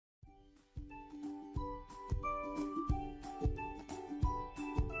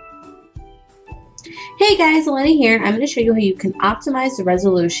Hey guys, Elena here. I'm going to show you how you can optimize the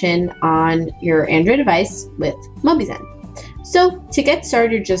resolution on your Android device with Mobizen. So to get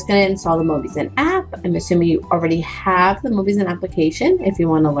started, you're just going to install the Mobizen app. I'm assuming you already have the Mobizen application if you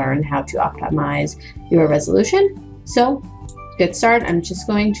want to learn how to optimize your resolution. So to get started, I'm just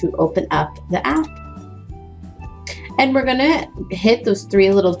going to open up the app. And we're going to hit those three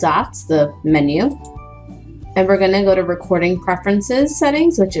little dots, the menu. And we're going to go to Recording Preferences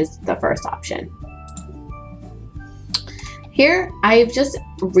Settings, which is the first option. Here, I've just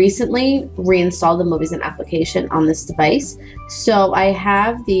recently reinstalled the Mobizen application on this device. So I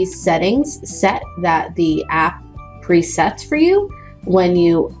have these settings set that the app presets for you. When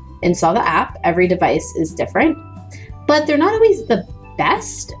you install the app, every device is different, but they're not always the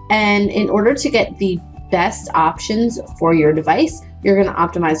best. And in order to get the best options for your device, you're going to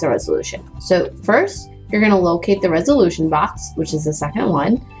optimize the resolution. So first, you're going to locate the resolution box, which is the second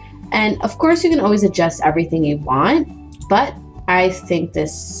one. And of course, you can always adjust everything you want. But I think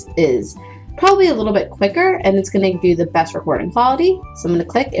this is probably a little bit quicker and it's going to give you the best recording quality. So I'm going to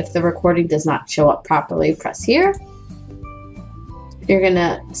click. If the recording does not show up properly, press here. You're going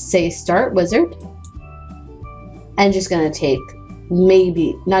to say Start Wizard. And just going to take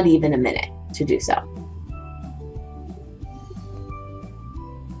maybe not even a minute to do so.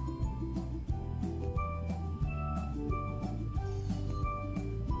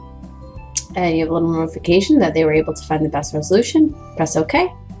 And you have a little notification that they were able to find the best resolution. Press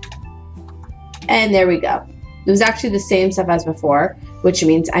OK. And there we go. It was actually the same stuff as before, which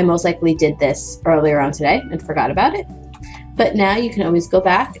means I most likely did this earlier on today and forgot about it. But now you can always go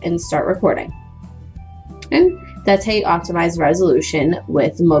back and start recording. And that's how you optimize resolution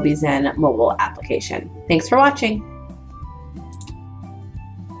with Mobizen mobile application. Thanks for watching.